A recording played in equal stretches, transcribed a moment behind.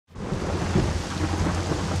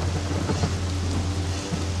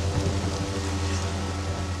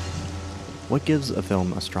What gives a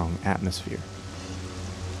film a strong atmosphere?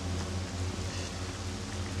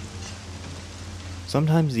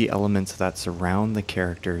 Sometimes the elements that surround the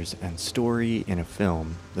characters and story in a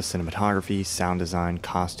film, the cinematography, sound design,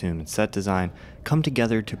 costume, and set design, come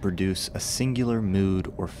together to produce a singular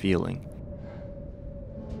mood or feeling.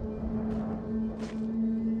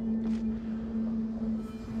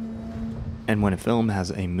 And when a film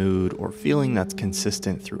has a mood or feeling that's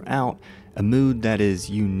consistent throughout, a mood that is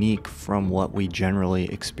unique from what we generally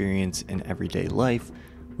experience in everyday life,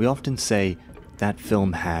 we often say that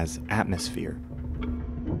film has atmosphere.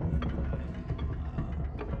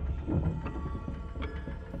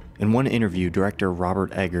 In one interview, director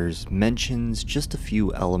Robert Eggers mentions just a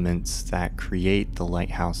few elements that create the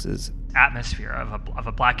Lighthouse's atmosphere of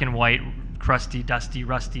a black and white, crusty, dusty,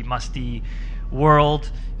 rusty, musty world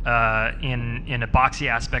in a boxy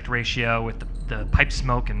aspect ratio with the pipe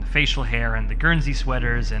smoke and the facial hair and the Guernsey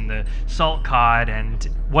sweaters and the salt cod. And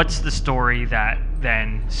what's the story that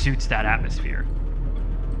then suits that atmosphere?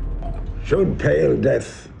 Should pale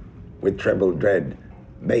death with treble dread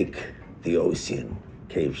make the ocean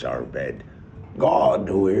caves our bed, God,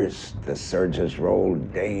 who hears the surges roll,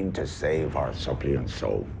 deign to save our suppliant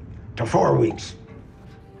soul. To 4 weeks.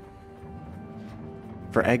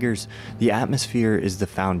 For Eggers, the atmosphere is the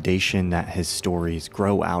foundation that his stories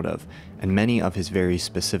grow out of, and many of his very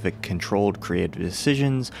specific controlled creative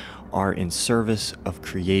decisions are in service of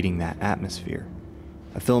creating that atmosphere.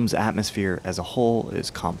 A film's atmosphere as a whole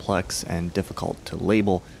is complex and difficult to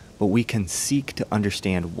label, but we can seek to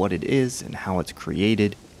understand what it is and how it's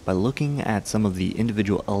created by looking at some of the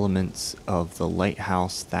individual elements of the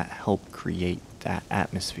lighthouse that help create that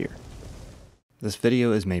atmosphere. This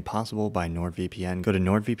video is made possible by NordVPN. Go to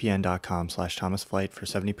nordvpn.com/ThomasFlight for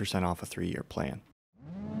 70% off a 3-year plan.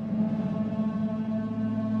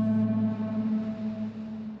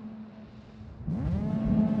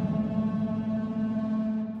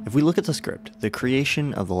 If we look at the script, the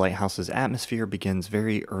creation of the Lighthouse's atmosphere begins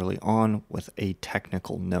very early on with a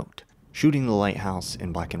technical note. Shooting the lighthouse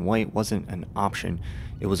in black and white wasn't an option,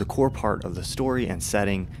 it was a core part of the story and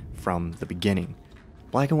setting from the beginning.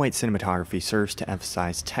 Black and white cinematography serves to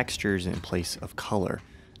emphasize textures in place of color.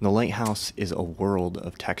 The lighthouse is a world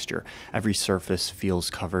of texture. Every surface feels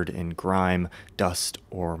covered in grime, dust,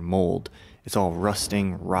 or mold. It's all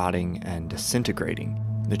rusting, rotting, and disintegrating.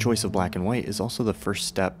 The choice of black and white is also the first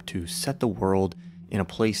step to set the world in a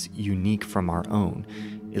place unique from our own.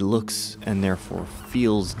 It looks and therefore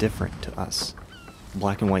feels different to us.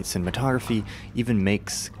 Black and white cinematography even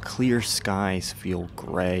makes clear skies feel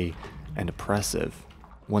gray and oppressive.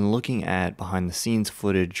 When looking at behind-the-scenes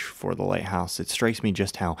footage for the Lighthouse, it strikes me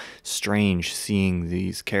just how strange seeing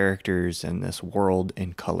these characters and this world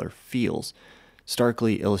in color feels,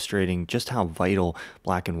 starkly illustrating just how vital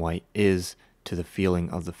black and white is to the feeling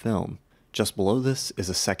of the film. Just below this is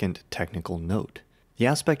a second technical note. The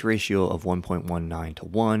aspect ratio of 1.19 to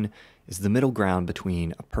 1 is the middle ground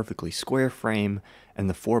between a perfectly square frame and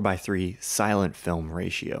the 4:3 silent film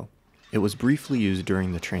ratio. It was briefly used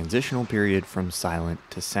during the transitional period from silent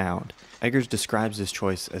to sound. Eggers describes this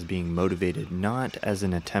choice as being motivated not as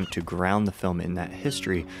an attempt to ground the film in that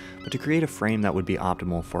history, but to create a frame that would be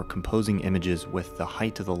optimal for composing images with the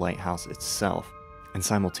height of the lighthouse itself, and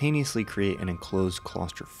simultaneously create an enclosed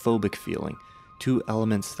claustrophobic feeling, two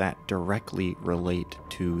elements that directly relate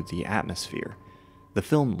to the atmosphere. The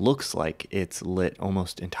film looks like it's lit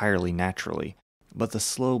almost entirely naturally, but the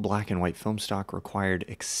slow black and white film stock required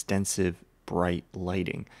extensive, bright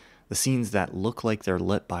lighting. The scenes that look like they're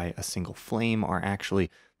lit by a single flame are actually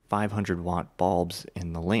 500-watt bulbs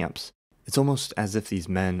in the lamps. It's almost as if these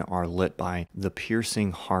men are lit by the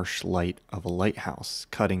piercing, harsh light of a lighthouse,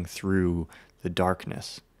 cutting through the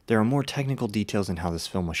darkness. There are more technical details in how this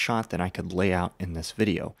film was shot than I could lay out in this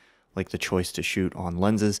video, like the choice to shoot on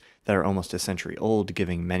lenses that are almost a century old,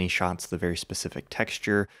 giving many shots the very specific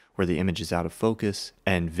texture where the image is out of focus,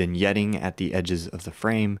 and vignetting at the edges of the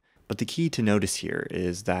frame. But the key to notice here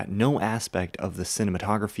is that no aspect of the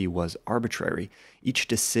cinematography was arbitrary. Each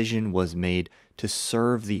decision was made to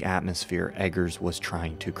serve the atmosphere Eggers was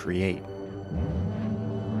trying to create.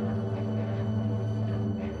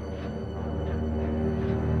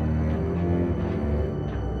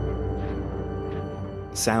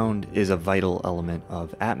 Sound is a vital element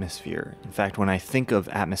of atmosphere. In fact, when I think of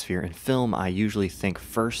atmosphere in film, I usually think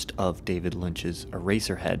first of David Lynch's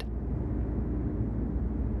Eraserhead.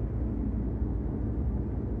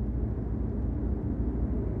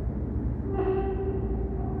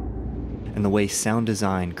 And the way sound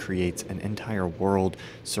design creates an entire world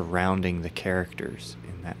surrounding the characters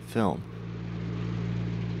in that film.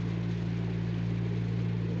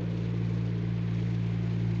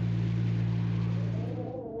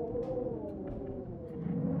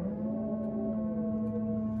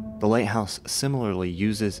 The Lighthouse similarly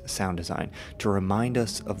uses sound design to remind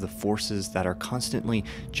us of the forces that are constantly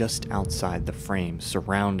just outside the frame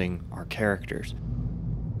surrounding our characters.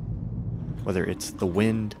 Whether it's the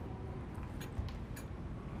wind,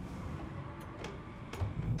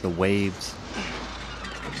 the waves,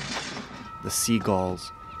 the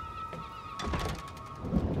seagulls,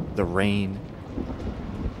 the rain,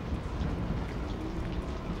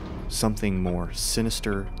 something more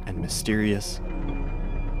sinister and mysterious,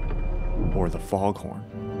 or the foghorn.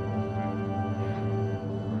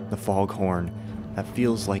 The foghorn that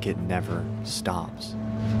feels like it never stops.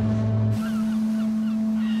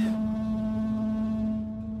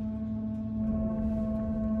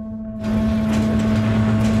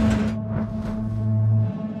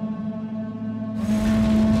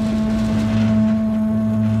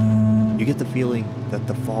 You get the feeling that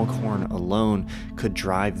the foghorn alone could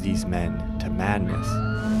drive these men to madness.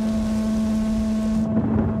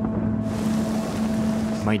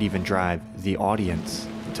 Might even drive the audience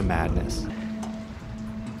to madness.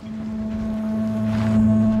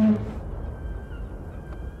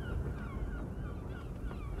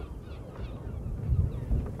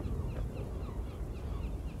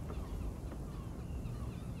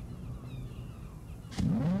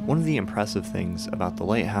 One of the impressive things about the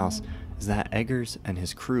Lighthouse is that Eggers and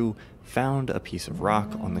his crew found a piece of rock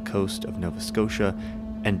on the coast of Nova Scotia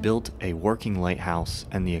and built a working lighthouse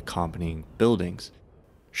and the accompanying buildings.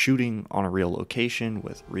 Shooting on a real location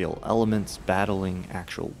with real elements battling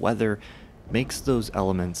actual weather makes those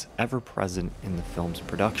elements ever present in the film's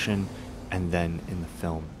production and then in the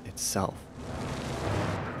film itself.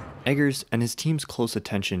 Eggers and his team's close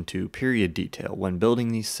attention to period detail when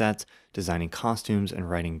building these sets, designing costumes, and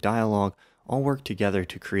writing dialogue all work together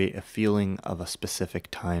to create a feeling of a specific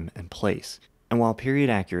time and place. And while period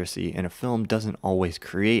accuracy in a film doesn't always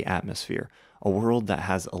create atmosphere, a world that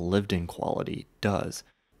has a lived-in quality does.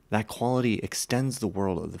 That quality extends the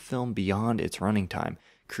world of the film beyond its running time,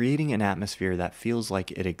 creating an atmosphere that feels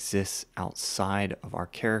like it exists outside of our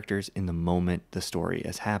characters in the moment the story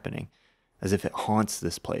is happening, as if it haunts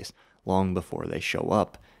this place long before they show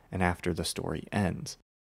up and after the story ends.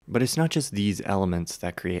 But it's not just these elements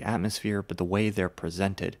that create atmosphere, but the way they're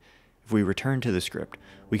presented. If we return to the script,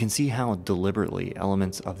 we can see how deliberately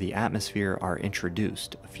elements of the atmosphere are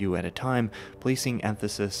introduced, a few at a time, placing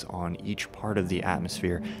emphasis on each part of the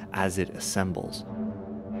atmosphere as it assembles.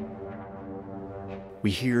 We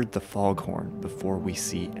hear the foghorn before we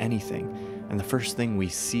see anything, and the first thing we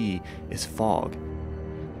see is fog.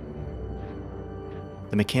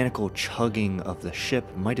 The mechanical chugging of the ship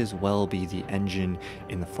might as well be the engine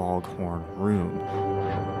in the foghorn room.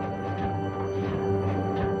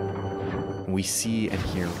 We see and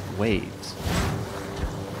hear waves.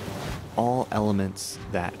 All elements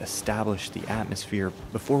that establish the atmosphere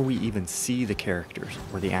before we even see the characters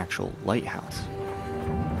or the actual lighthouse.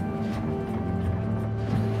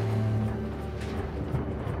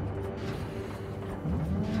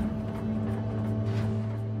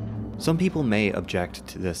 Some people may object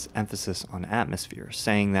to this emphasis on atmosphere,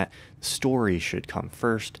 saying that story should come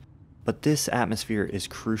first, but this atmosphere is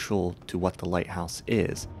crucial to what the lighthouse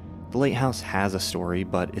is. The lighthouse has a story,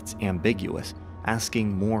 but it's ambiguous,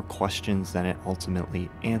 asking more questions than it ultimately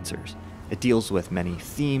answers. It deals with many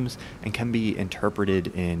themes and can be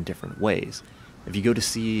interpreted in different ways. If you go to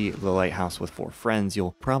see The Lighthouse with 4 friends,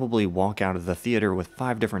 you'll probably walk out of the theater with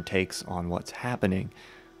 5 different takes on what's happening,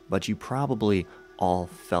 but you probably all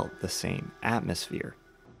felt the same atmosphere.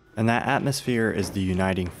 And that atmosphere is the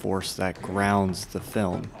uniting force that grounds the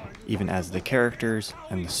film, even as the characters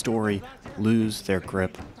and the story lose their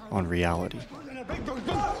grip on reality.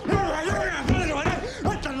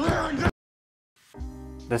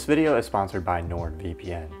 This video is sponsored by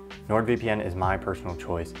NordVPN. NordVPN is my personal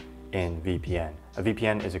choice in VPN. A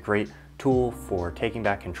VPN is a great tool for taking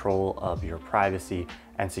back control of your privacy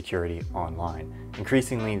and security online.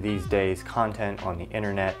 Increasingly these days, content on the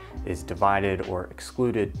internet is divided or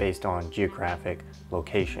excluded based on geographic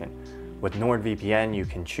location. With NordVPN, you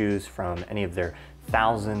can choose from any of their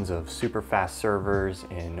thousands of super fast servers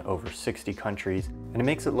in over 60 countries, and it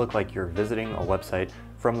makes it look like you're visiting a website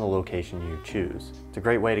from the location you choose. It's a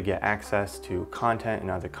great way to get access to content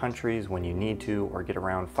in other countries when you need to, or get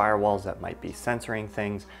around firewalls that might be censoring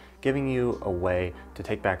things, giving you a way to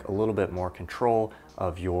take back a little bit more control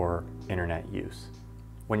of your internet use.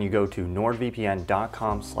 When you go to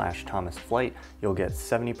nordvpn.com/thomasflight, you'll get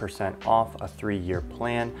 70% off a 3-year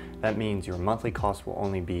plan. That means your monthly cost will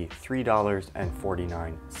only be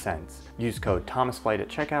 $3.49. Use code ThomasFlight at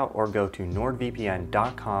checkout or go to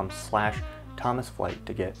nordvpn.com/thomasflight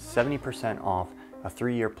to get 70% off a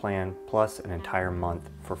 3-year plan plus an entire month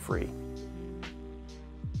for free.